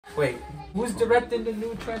Wait, who's directing the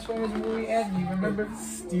new Transformers movie? And you remember?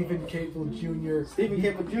 Stephen Caple Jr. Stephen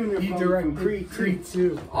Caple Jr. He directed Creed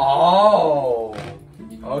 2. Oh,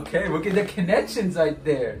 okay. Look at the connections right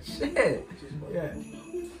there. Shit. Yeah.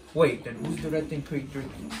 Wait, then who's directing Creed 3?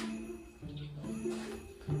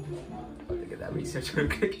 Look at that research real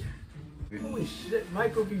quick. Holy shit,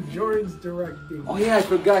 Michael B. Jordan's directing. Oh yeah, I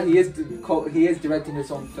forgot he is directing his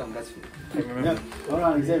own film. That's I remember. Yep. Hold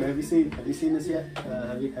on, Xavier. Have you seen this yet?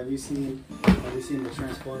 Have you seen the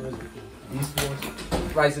Transformers Beast Wars?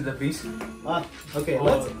 Rise of the Beast. Okay.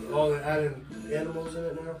 All the added animals in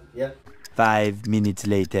it now. Yep. 5 minutes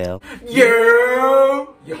later.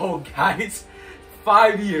 Yo, guys.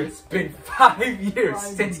 5 years. It's been 5 years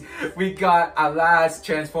since we got our last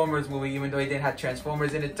Transformers movie. Even though it didn't have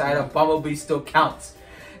Transformers in the title, Bumblebee still counts,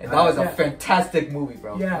 and that was a fantastic movie,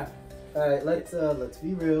 bro. Yeah. All right, let's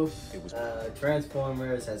be real.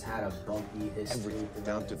 Transformers has had a bumpy history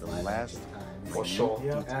down to the last time. For sure.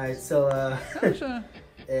 Yeah. All right, so That's a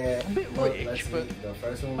bit rich, let's see. but The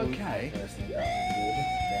first one, okay. First one,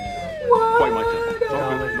 Quite my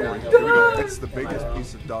tempo. Here we go. It's the biggest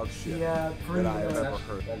piece of dog shit Yeah, that I have ever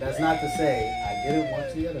heard. But that's not to say I didn't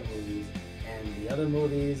watch the other movies, and the other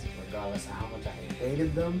movies, regardless of how much I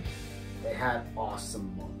hated them, they had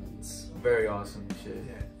awesome moments. Very awesome shit.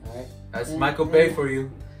 All right. That's Michael Bay for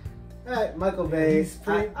you. All right, Michael Bay.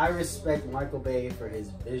 I respect Michael Bay for his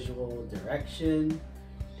visual direction,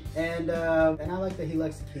 and I like that he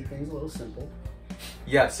likes to keep things a little simple.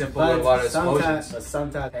 Yeah, simple with a lot of explosions. But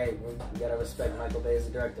sometimes, hey, we gotta respect Michael Bay as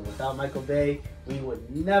a director. Without Michael Bay, we would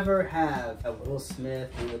never have a Will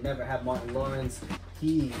Smith. We would never have Martin Lawrence.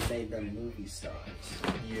 He made them movie stars.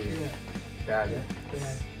 Bad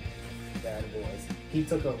boys. He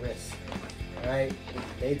took a risk. Right?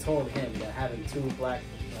 They told him that having two black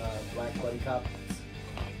buddy cops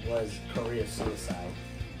was career suicide.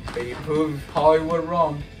 But he proved Hollywood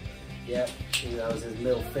wrong. Yep, that was his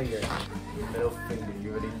middle finger. Middle finger,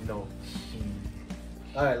 you already know.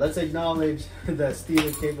 Alright, let's acknowledge that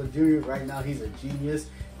Stephen Caple Jr. right now, he's a genius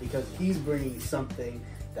because he's bringing something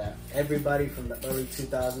that everybody from the early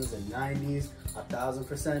 2000s and 90s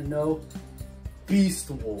 1000% know. Beast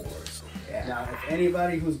Wars. Yeah. Now, if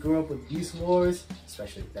anybody who's grew up with Beast Wars,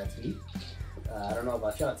 especially if that's me, I don't know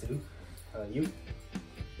about y'all two. You?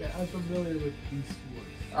 Yeah, I'm familiar with Beast Wars.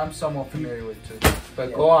 I'm somewhat familiar with it too.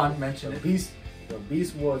 But go on, mention it. The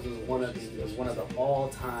Beast Wars was one of the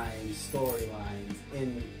all-time storylines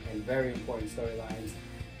and very important storylines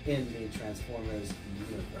in the Transformers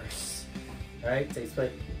universe. Right? Takes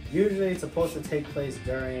place. Usually, it's supposed to take place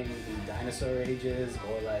during the dinosaur ages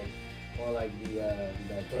or like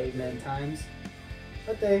the caveman times.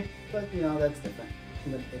 But you know, that's different.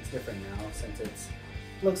 It's different now since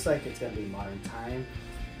looks like it's gonna be modern time.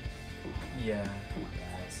 Yeah. Come on,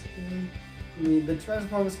 guys. I mean, the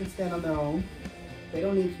Transformers can stand on their own. They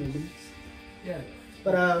don't need humans. Yeah.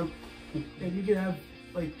 But and you can have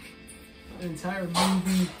like an entire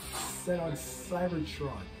movie set on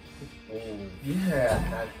Cybertron.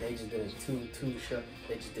 Yeah. They just did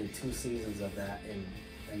They just did 2 seasons of that in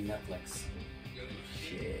Netflix.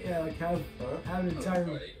 Shit. Yeah, like have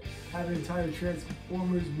an entire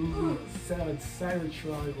Transformers movie set on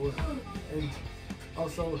Cybertron, and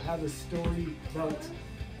also have a story about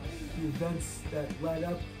the events that led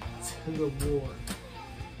up to the war.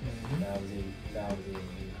 That was even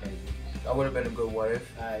crazy. That would have been a good what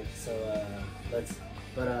if. Alright, so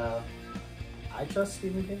I trust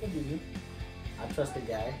Stephen Caple Jr. I trust the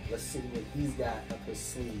guy. Let's see what he's got up his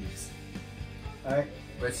sleeves. Alright.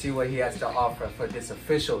 Let's see what he has to offer for this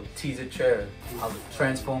official teaser trailer of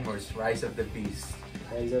Transformers: Rise of the Beast.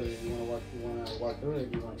 Hey, Xavier, you wanna walk through it, or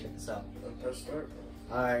do you wanna check this out? Let's start.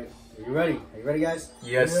 Alright, are you ready? Are you ready, guys?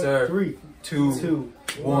 Yes, sir. 3, 2,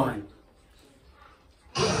 1.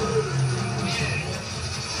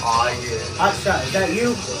 Oh yeah. Hot shot, is that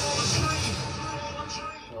you?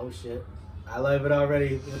 Oh shit. I love it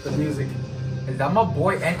already with the music. Is that my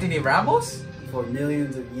boy Anthony Ramos? For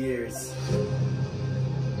millions of years.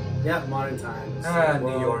 Yeah, modern times.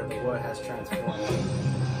 New York. The world has transformed.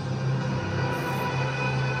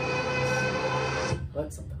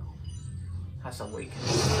 What's something? Has awakened.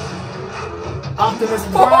 Optimus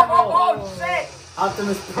Primal! Oh shit!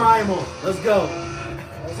 Optimus Primal! Let's go!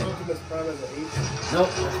 That's Optimus Prime as an H.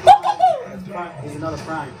 Nope. That's Prime. He's another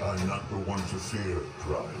Prime. I'm not the one to fear,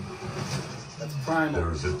 Prime. That's Primal.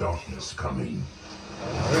 There is a darkness coming.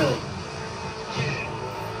 Really?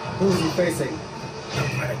 Who's he facing?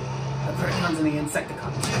 The Predacons and the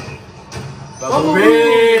Insecticons.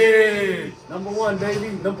 Bumblebee! Number 1, baby.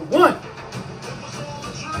 Number 1!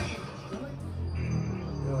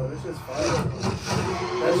 Yo, this shit's fire.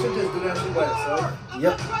 That shit that shit by itself?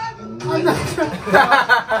 Yep. I'm not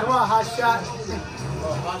Come on, Hot Shot.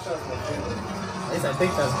 Oh, Hot Shot's my favorite. At least I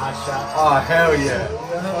think that's Hot Shot. Oh, hell yeah.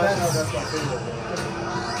 That's my favorite.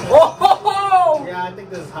 Oh, ho, ho. Yeah, I think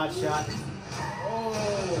this is Hot Shot.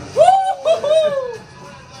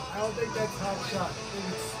 I don't think that's Hot Shot. I think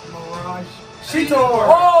it's Mirage. Cheetor.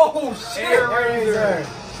 Oh, shit. Air Razor.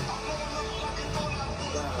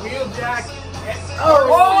 Wheeljack.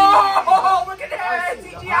 Oh, look at that.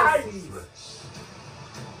 CGI.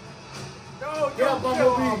 No, Get up,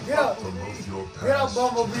 Bumblebee. Get up. Promote your Get up, past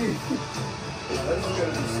Bumblebee. This is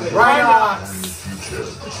gonna be sick. Rhinox. and future.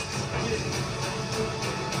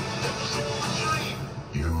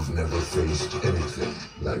 You've never faced anything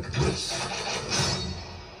like this.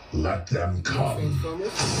 Let them come.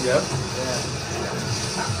 Yep.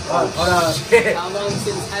 Hold on. Shit. How long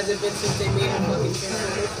has it been since they made a fucking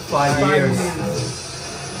Transformers? 5 years.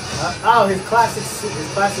 Oh, his classic suit.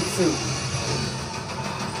 His classic suit.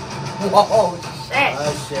 Whoa, shit.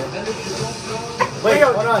 Oh shit. Wait,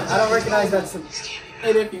 hold on. I don't recognize that suit.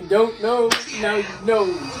 And if you don't know, now you know.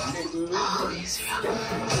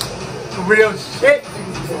 Real shit.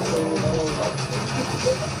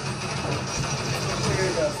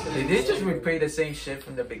 Did they just replay the same shit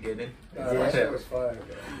from the beginning? That shit was fire,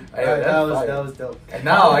 bro. Hey, that's fire. That was dope. And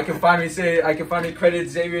now I can finally credit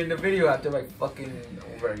Xavier in the video after like fucking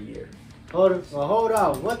over a year. Hold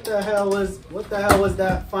on. What the hell was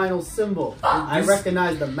that final symbol? I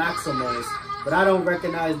recognize the Maximals, but I don't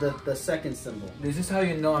recognize the second symbol. This is how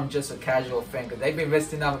you know I'm just a casual fan, because they've been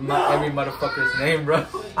listing out every motherfucker's name, bro.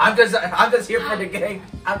 I'm just here for the game.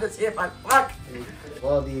 I'm just here for fuck.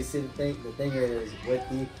 Well, the thing is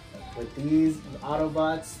with these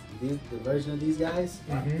Autobots, the version of these guys,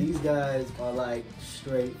 these guys are like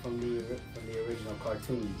straight from the original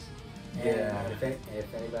cartoons. Yeah. And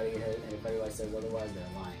if anybody says otherwise,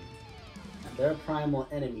 they're lying. Their primal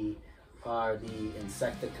enemy are the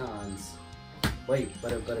Insecticons. Wait,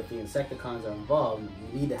 but if the Insecticons are involved,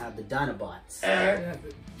 you need to have the Dinobots.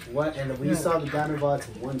 What? And we saw the Dinobots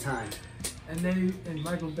one time. And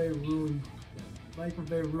Michael Bay ruined.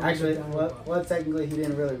 Actually, the Dinobots. well, technically he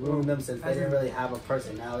didn't really ruin them since they didn't really have a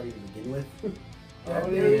personality to begin with. I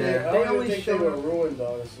don't even think they were showed- ruined,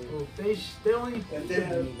 honestly. They only. If they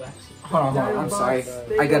had, Hold on. I'm sorry.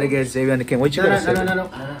 I gotta get Xavier on the camera. What you gotta say? No.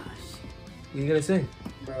 What you gotta say?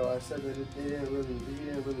 bro, I said that he didn't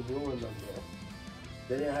really ruin them, bro.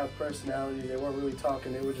 They didn't have personality. They weren't really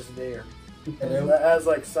talking. They were just there as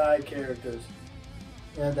like side characters.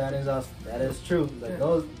 Yeah, that is true. But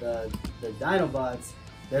the Dinobots,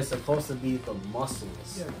 they're supposed to be the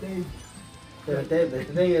muscles. Yeah, The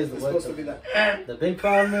thing is, Supposed to be that. the big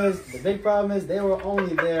problem is they were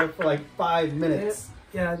only there for like 5 minutes.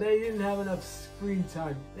 Yeah, they didn't have enough screen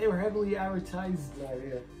time. They were heavily advertised.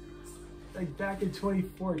 Like back in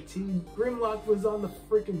 2014, Grimlock was on the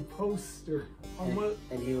freaking poster.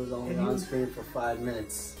 And he was only on screen for 5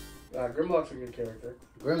 minutes. Grimlock's a good character.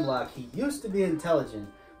 Grimlock, he used to be intelligent,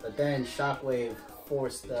 but then Shockwave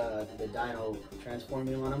forced the Dino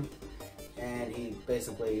transforming on him, and he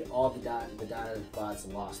basically all the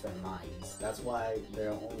Dinobots lost their minds. That's why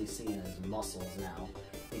they're only seen as muscles now,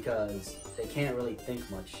 because they can't really think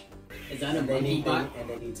much. Is that a monkey bot? And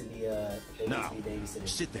they need to be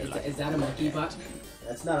babysitted. Is that a monkey bot?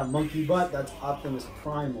 That's not a monkey bot. That's Optimus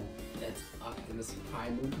Primal. That's Optimus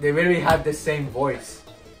Primal. They really have the same voice.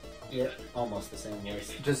 Yeah, almost the same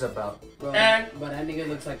voice. Just about. But I think it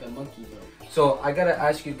looks like a monkey though. So I gotta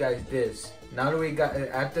ask you guys this. Now that we got,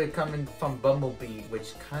 after coming from Bumblebee,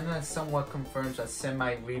 which kind of somewhat confirms a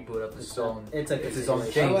semi-reboot of his own. It's his own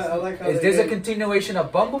thing. I like how Is this a continuation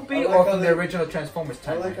of Bumblebee or from the original Transformers I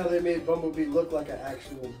time? like how they made Bumblebee look like an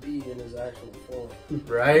actual bee in his actual form.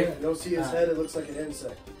 Right? You don't see his head; it looks like an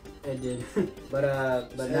insect. It did, but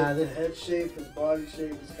now The head shape, his body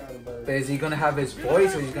shape is kind of better. But is he gonna have his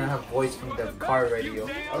voice, or is he gonna have voice from the car radio?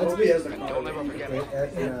 I hope he has the car.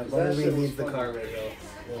 Bumblebee needs the car radio.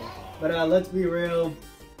 But let's be real,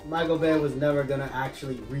 Michael Bay was never gonna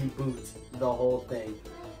actually reboot the whole thing.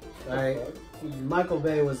 Alright? Michael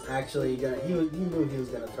Bay was actually gonna, he knew he was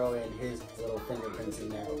gonna throw in his little fingerprints in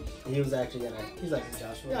there. He was actually gonna, he's like,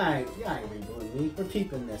 yeah, I ain't rebooting me, we're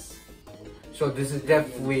keeping this. So this is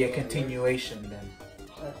definitely a continuation then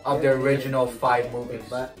of the original 5 movies.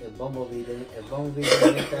 But if Bumblebee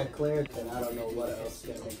didn't make that clear, then I don't know what else is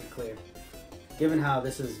gonna make it clear. Given how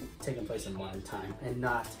this is taking place in modern time and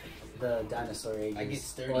not the dinosaur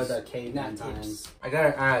ages or the caveman times. I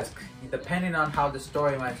gotta ask, depending on how the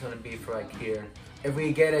storyline's gonna be for like here, if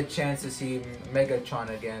we get a chance to see Megatron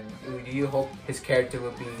again, do you hope his character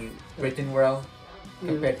will be written well?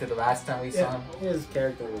 compared to the last time we saw him. His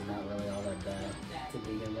character was not really all that bad to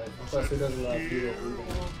begin with. Plus, he does a lot of people.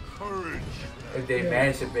 If they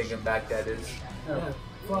manage to bring him back, that is. Yeah.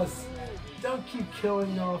 Plus, don't keep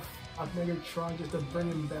killing off Megatron just to bring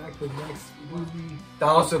him back the next movie. That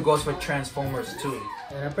also goes for Transformers too.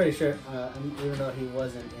 And I'm pretty sure, even though he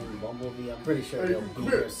wasn't in Bumblebee, I'm pretty sure he'll be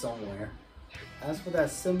here somewhere. As for that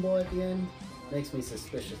symbol at the end, makes me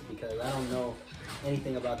suspicious because I don't know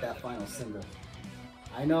anything about that final symbol.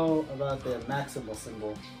 I know about the maximal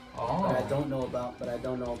symbol, but I don't know about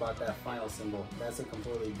that final symbol. That's a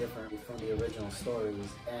completely different from the original stories,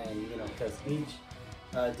 and you know, because each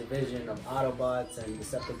division of Autobots and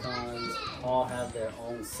Decepticons all have their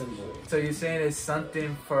own symbol. So you're saying it's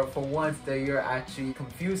something for once that you're actually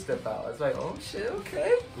confused about. It's like, oh shit,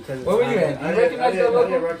 okay. Because what were you in? I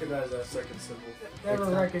didn't recognize that second symbol. Never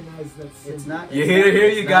recognized that symbol. It's not. You hear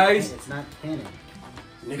you guys? It's not canon.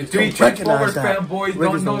 The three Transformers fanboys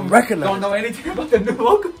don't know anything about the new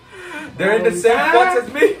logo. They're in the same box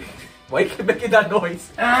as me. Why keep making that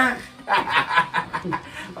noise?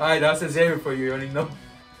 Alright, that's a zero for you. You already know.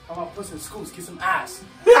 How about puss in schools? Get some ass.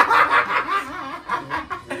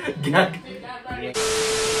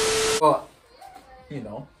 Well, you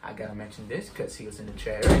know, I gotta mention this because he was in the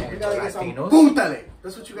trailer and the Latinos. Púntale.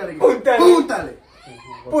 That's what you gotta get. Púntale.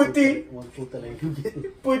 Puti.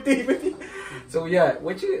 So yeah,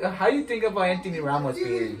 how you think about Anthony Ramos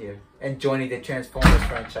being in here and joining the Transformers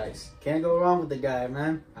franchise? Can't go wrong with the guy,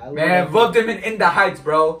 man. Man, loved him in The Heights,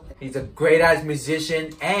 bro. He's a great ass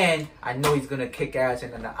musician, and I know he's gonna kick ass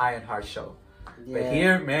in the Ironheart show. Yeah. But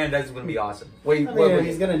here, man, that's gonna be awesome. He's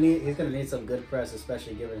gonna need some good press,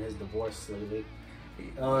 especially given his divorce lately.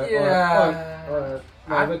 But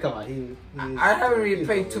come on, I haven't really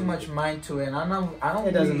paid too much mind to it. And I don't.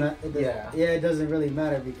 It doesn't matter. It doesn't really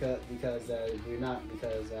matter because we're not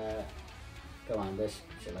come on, this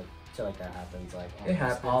shit like that happens it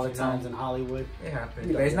happens all the times in Hollywood. It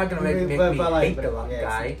happens, but it's not gonna make me hate the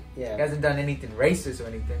guy. He hasn't done anything racist or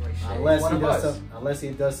anything like shit. Unless he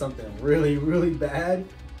does something really, really bad,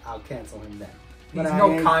 I'll cancel him then. He's no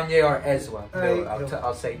Kanye or Ezra.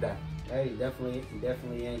 I'll say that. Hey, he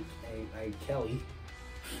definitely ain't Kelly.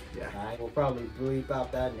 Yeah. We'll probably bleep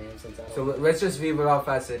out that name since I. So let's just leave it off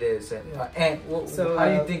as it is. And how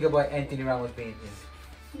do you think about Anthony Ramos being here?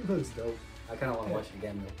 He looks dope. I kind of want to watch it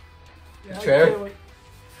again though. Yeah,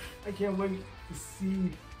 I can't wait to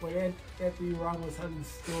see what Anthony Ramos has in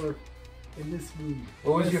store in this movie.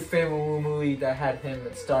 What was your favorite movie that had him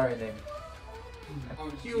starring in?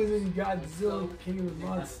 He was in Godzilla King of the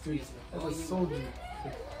Monsters as a soldier.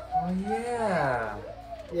 Oh yeah.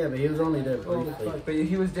 Yeah, but he was only there briefly. But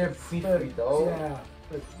he was there briefly though. Yeah,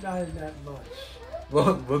 but not in that much.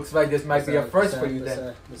 Well, looks like this might be a first for you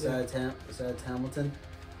then. Besides Hamilton.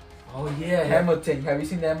 Oh yeah, Hamilton. Have you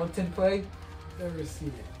seen the Hamilton play? Never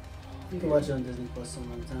seen it. You can watch it on Disney Plus some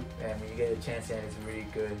other time. Yeah, when you get a chance, and it's really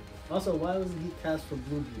good. Also, why wasn't he cast for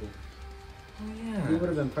Blue Beetle? Oh yeah. He would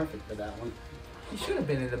have been perfect for that one. He should have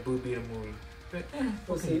been in the Blue Beetle movie. But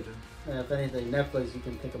we'll see. If anything, Netflix, you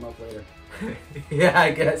can pick them up later. Yeah,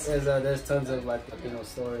 I guess. There's tons of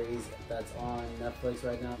stories that's on Netflix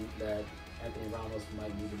right now that Anthony Ramos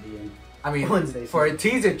might need to be in. I mean, for a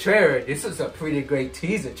teaser trailer, this is a pretty great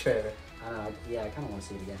teaser trailer. Yeah, I kind of want to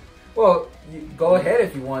see it again. Well, go ahead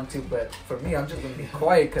if you want to, but for me, I'm just going to be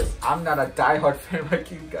quiet because I'm not a diehard fan like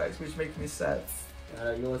you guys, which makes me sad.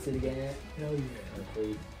 You want to see it again yet? Hell yeah.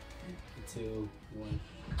 3, 2, 1.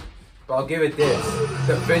 But I'll give it this.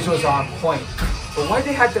 The visuals are on point. But why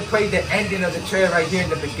they had to play the ending of the trailer right here in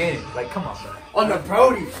the beginning? Like, come on, bro. On the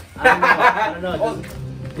Brody. I don't know.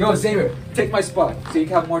 Yo, Xavier, take my spot so you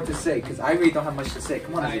can have more to say, because I really don't have much to say.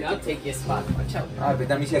 Come on, Alright, I'll take your spot. Watch out. Alright, but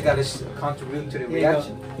that means I gotta contribute to the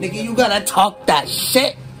reaction. Nigga, you gotta talk that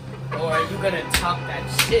shit. Or you gonna talk that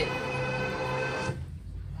shit.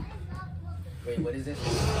 Wait, what is this?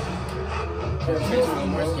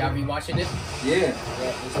 Y'all rewatching it? Yeah.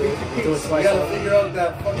 We do it twice. You gotta figure out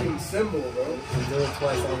that fucking symbol, bro. We do it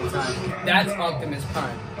twice all the time. That's Optimus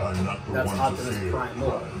Prime. That's Optimus Prime.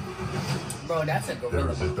 Bro, that's a gorilla. There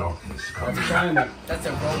is a darkness coming. That's Prime. That's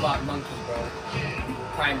a robot monkey, bro.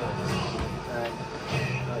 Primal. Alright.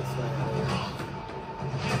 I'll explain it later.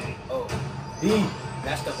 Oh. B.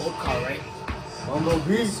 That's the old car, right?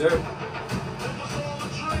 Bumblebee, sir.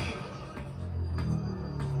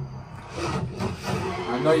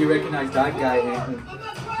 I know you recognize that guy, Anthony.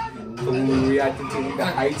 When we were reacting to The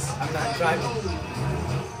Heights. I'm not driving.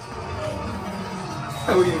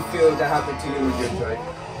 How do you feel that happened to you when you're driving?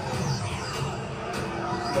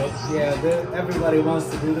 But yeah, everybody wants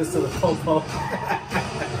to do this to the Popo.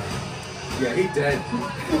 Yeah, he dead.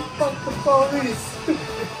 Fuck the police.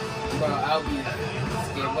 bro, I'll be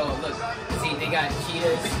scared. Bro, look. See, they got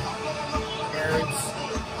cheetahs, birds,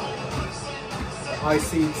 I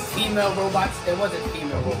see. female robots. There wasn't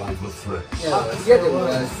female robots. Yeah, there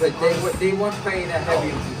was, but they weren't playing a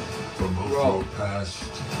heavy role.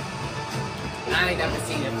 I ain't never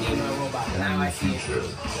seen a female robot. Now I see it.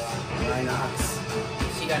 Why not?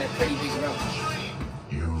 She got a pretty big rope.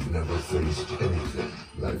 You've never faced anything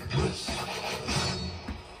like this.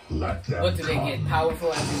 Let them What do they come. get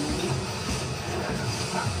powerful every movie?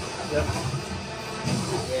 Yep.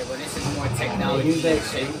 Yeah, but this is more They technology. use their,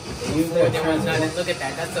 shit. they use their There was none. transform- Look at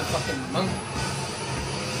that. That's a fucking monkey.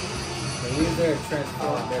 They use their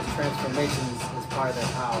transformations as part of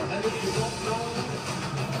their power.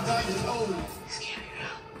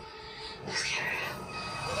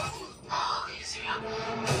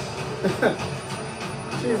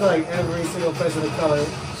 She's like every single person of color,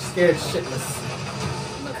 scared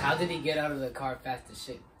shitless. Look, how did he get out of the car fast as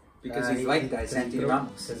shit? Because he's like that, Santi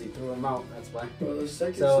Ramos. Because he threw him out, that's why. Bro, the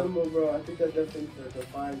second So- symbol, bro, I think that definitely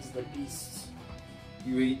defines the beasts.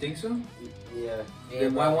 You really think so? Yeah.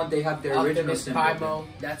 Then why won't they have their original Optimus symbol? Primo.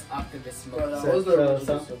 That's Optimus Bro, Primo. that was the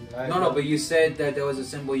original symbol. No, but you said that there was a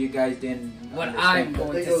symbol you guys didn't. What understand. I'm I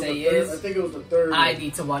going think to it was say the third. I is, think it was the third. I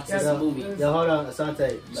need to watch this Yeah, movie. Yo, hold on,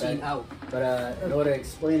 Asante. Cheat out. But in order to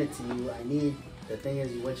explain it to you, the thing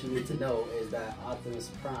is, what you need to know is that Optimus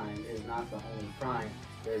Prime is not the only Prime.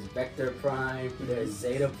 There's Vector Prime, there's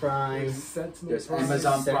Zeta Prime, There's Sentinel There's Prime.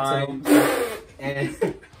 Amazon Prime.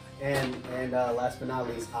 and last but not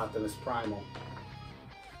least, Optimus Primal.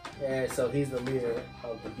 And so he's the leader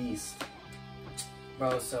of the Beast.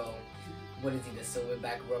 Bro, so, what is he, the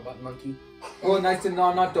silverback robot monkey? Oh, nice to know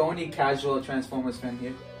I'm not the only casual Transformers fan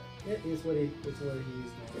here. Yeah, it's what he's known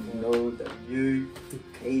for. No, that you,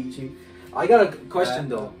 cagey. I got a question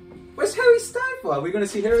though. Where's Harry Styles? Are we gonna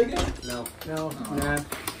see Harry again? No, No. nah.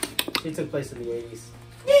 She took place in the 80s.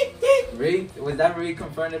 Really? Was that really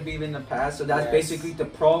confirmed to be in the past? So that's Yes. basically the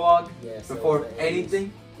prologue Yes. it before was the 80s.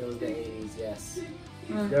 anything? It was the 80s, yes.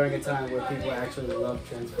 During a time where people actually loved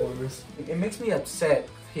Transformers. It makes me upset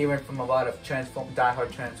hearing from a lot of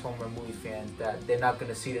diehard Transformer movie fans that they're not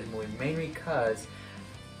gonna see this movie, mainly because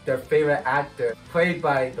their favorite actor, played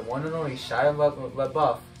by the one and only Shia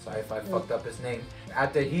LaBeouf, sorry if I fucked up his name,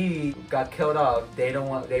 after he got killed off, they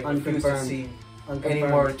refuse to see any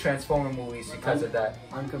more Transformer movies because of that.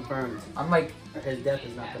 Unconfirmed. I'm like, His death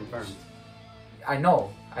is not confirmed. I know.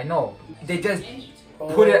 They just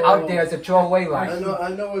put it out there as a throwaway line. I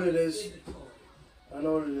know what it is. I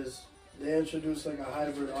know what it is. They introduced like a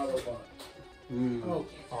hybrid Autobot.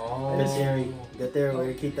 Oh, Good theory. Good theory. We're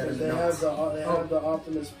gonna keep that in the They have notes. the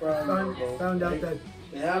Optimus Prime logo. found out that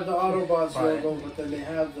They have the Autobots Right. logo, but then they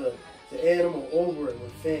have the animal over it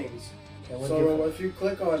with fangs. Okay, what So difference? if you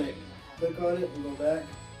click on it and go back,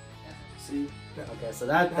 see, Okay, so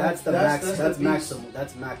that's the that's max. the That's beast. maximal.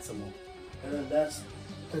 That's maximal. and then that's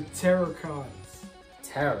the Terrorcons.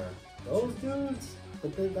 Terror. Those dudes.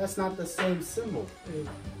 But that's not the same symbol.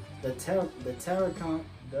 The Terrorcon.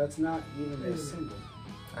 That's not even their symbol.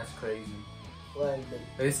 That's crazy. Like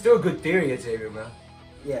But it's still a good theory, Xavier, bro.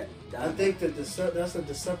 yeah. I think that that's a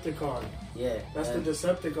Decepticon. Yeah. That's the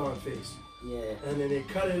Decepticon face. Yeah. And then they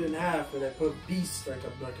cut it in half and they put beasts like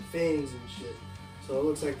a fangs and shit. So it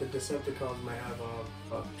looks like the Decepticons might have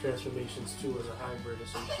transformations too as a hybrid or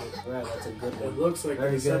some shit. Right. That's a good It one. looks like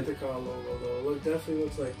Very the good. Decepticon logo though. It definitely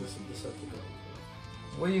looks like this Decepticon.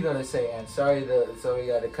 What are you gonna say, Ann? Sorry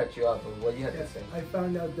to cut you off, but what do you have to say? I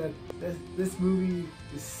found out that this movie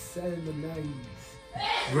is set in the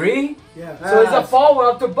 90s. Really? Yeah. So it's a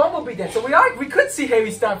follow-up to Bumblebee then. So we could see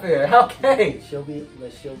Harry Styles here. Okay. She'll be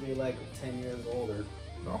like 10 years older.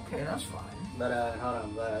 Okay, that's fine. But hold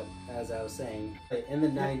on. But as I was saying, in the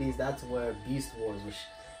 90s, that's where Beast Wars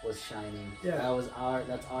was shining. Yeah.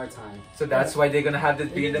 That's our time. So that's why they're gonna have this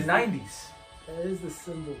be in the 90s. That is the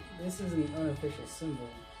symbol. This is an unofficial symbol.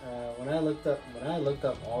 When I looked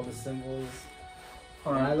up all the symbols.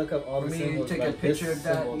 Hold When on. I look up all the Let me symbols, take a like picture this of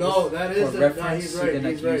that. symbol, No, that is For the. No, reference, he's so right. then I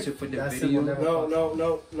He's can use right. it for the That video. symbol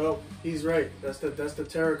never- No. He's right. That's the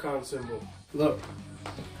Terracon symbol. Look.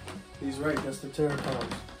 He's right. That's the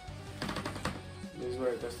Terracons. He's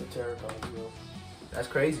right. That's the Terracons, bro. That's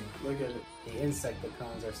crazy. Look at it. The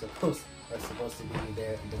Insecticons are supposed to be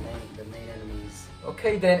the main enemies.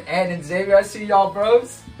 Okay then, Ed and Xavier, I see y'all,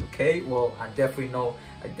 bros. Okay, well, I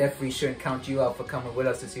definitely shouldn't count you out for coming with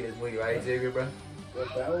us to see this movie, right, Xavier, bro?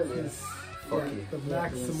 What that one is. It's Fuck yeah, you. the Yeah,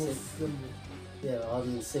 maximal the symbol. Yeah, all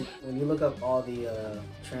the when you look up all the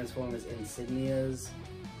Transformers insignias,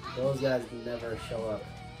 those guys never show up.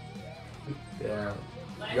 Yeah.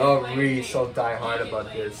 Y'all really so die hard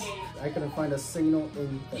about this. find a single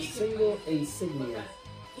insignia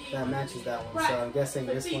that matches that one. So I'm guessing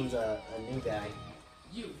this one's a new guy.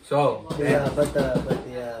 So Yeah, but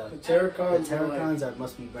the Terracons are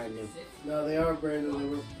must be brand new. No, they are brand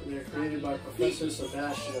new. They're created by Professor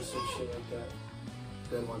Sebastian or some shit like that.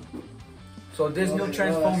 Good one. So this new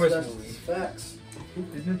Transformers that's movie. Facts.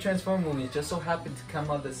 This new Transformers movie just so happened to come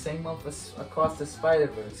out the same month as Across the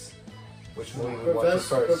Spider-Verse. Which movie we watched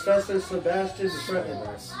first? Professor Sebastian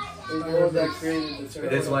Spider-Verse is the one that created the Terracons.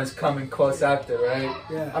 This one's coming close after, right?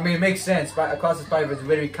 Yeah. I mean, it makes sense. Across the Spider-Verse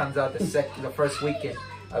literally comes out the first weekend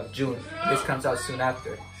of June. This comes out soon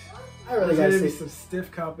after. I really There's gotta gonna be see. some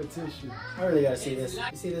stiff competition. I really gotta see this. You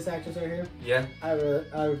see this actress right here? Yeah.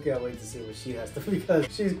 I can't wait to see what she has to because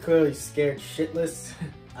she's clearly scared shitless.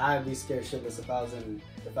 I'd be scared shitless if I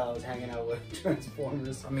was hanging out with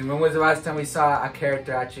Transformers I mean, when was the last time we saw a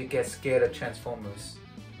character actually get scared of Transformers?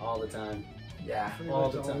 all the time. Yeah. Pretty All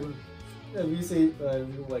much the time. of Have you seen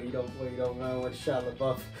what you don't remember when Shia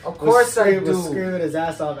LaBeouf Of course I was do. screaming his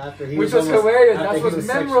ass off after he Which was was almost- hilarious. after That he was was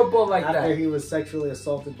memorable like after that. he was sexually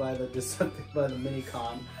assaulted by the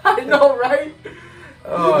Minicon. I know, right?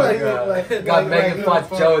 Oh my god. Got Megan Fox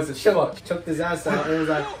jealous as fuck. Choked his ass out and it was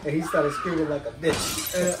like and he started screaming like a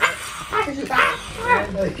bitch. And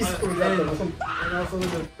he screamed like a And also in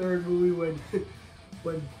the third movie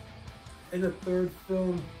when in the third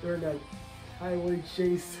film during that highway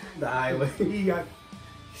chase, the highway. he got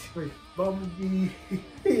Bumblebee.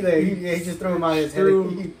 He just threw him out his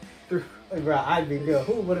head. Bro, I'd be good.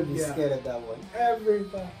 Who wouldn't be scared of that one?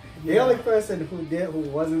 Everybody. The only person who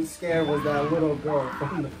wasn't scared was that little girl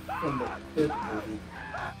from the fifth movie.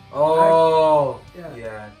 Oh, Yeah.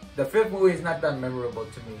 yeah. The fifth movie is not that memorable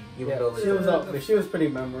to me, even though She was pretty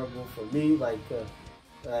memorable for me. Like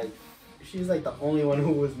she's like the only one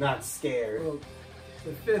who was not scared. Well,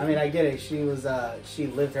 the fifth. I mean, I get it. She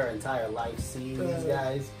lived her entire life seeing these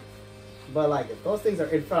guys. But like, if those things are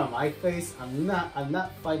in front of my face, I'm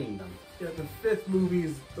not fighting them. Yeah, the fifth movie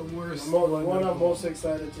is the worst The one I'm most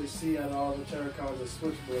excited to see out of all the Terracons is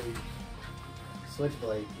Switchblade.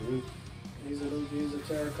 Switchblade. He's a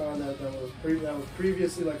Terracon that was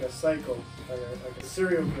previously like a psycho, like a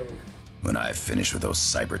serial killer. When I finish with those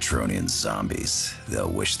Cybertronian zombies,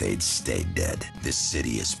 they'll wish they'd stayed dead. This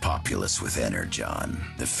city is populous with energon,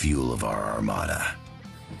 the fuel of our armada.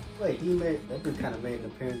 Wait, that dude kind of made an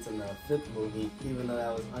appearance in the fifth movie, even though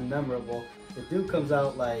that was unmemorable. The dude comes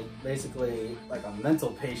out like basically like a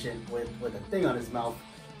mental patient with a thing on his mouth,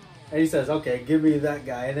 and he says, "Okay, give me that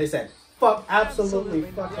guy." And they said, "Fuck, absolutely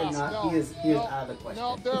fucking not. He is out of the question."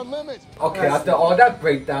 No, there are limits. Okay, after all that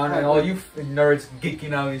breakdown and all you nerds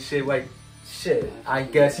geeking out and shit, like, shit, I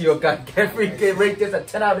guess you got rate this a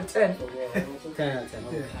 10 out of 10. 10 out of 10.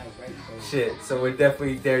 Shit, so we're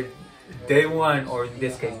definitely there. Day one, or in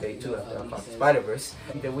this case, day two after Across the Spider-Verse,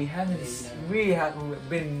 that we haven't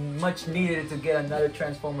been much needed to get another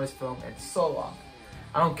Transformers film in so long.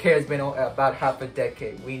 I don't care, it's been about half a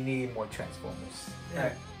decade. We need more Transformers.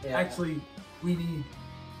 Yeah. Actually, we need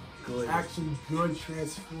good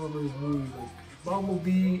Transformers movies. Like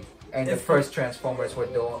Bumblebee. And the first Transformers were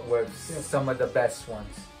some of the best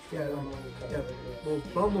ones. Yeah. Well,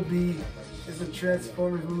 Bumblebee is a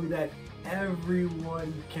Transformers movie that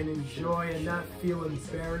everyone can enjoy and not feel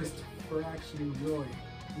embarrassed for actually enjoying.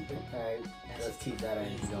 Alright, let's keep that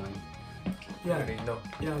energy going. Yeah,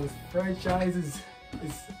 this franchise is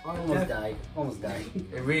almost died.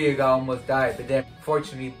 It really almost died, but then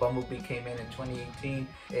fortunately Bumblebee came in 2018.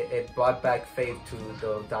 It brought back faith to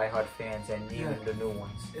the diehard fans and even the new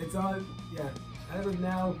ones. It's on, as of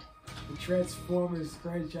now, the Transformers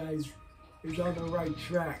franchise is on the right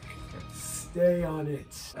track. Stay on it.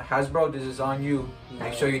 Hasbro, this is on you.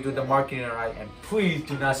 Make sure you do the marketing right, and please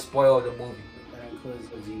do not spoil the movie. That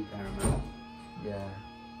includes you, Paramount. Yeah.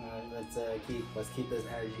 Let's keep this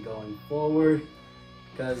energy going forward,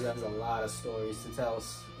 because there's a lot of stories to tell.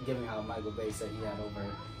 Given how Michael Bay said he had over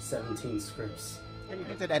 17 scripts. Do you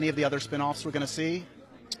think that any of the other spin-offs we're going to see?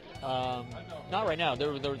 Not right now.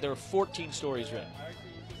 There were 14 stories written,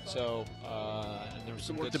 so and there was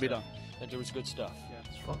some work good to be stuff. done. And there was good stuff.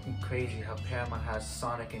 It's fucking crazy how Paramount has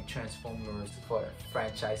Sonic and Transformers for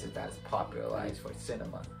franchises that's popularized for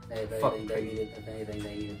cinema. If anything,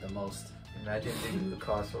 they needed the most. Imagine they do the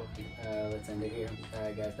crossover. Let's end it here.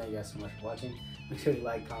 Alright guys, thank you guys so much for watching. Make sure you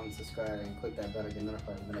like, comment, subscribe, and click that bell to get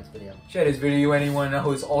notified of the next video. Share this video to anyone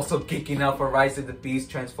who's also geeking out for Rise of the Beast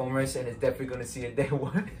Transformers and is definitely going to see it day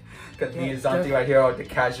one. Because me and Zanti right here are the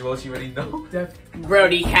casuals, you already know.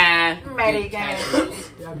 Brody can.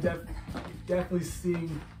 Yeah, I'm definitely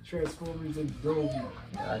seeing Transformers in Dolby.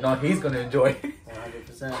 I know he's gonna enjoy.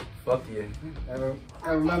 100%. Fuck yeah.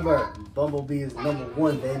 I remember, Bumblebee is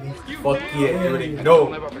 #1, baby. Fuck yeah, you already know.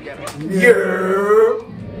 Yeah.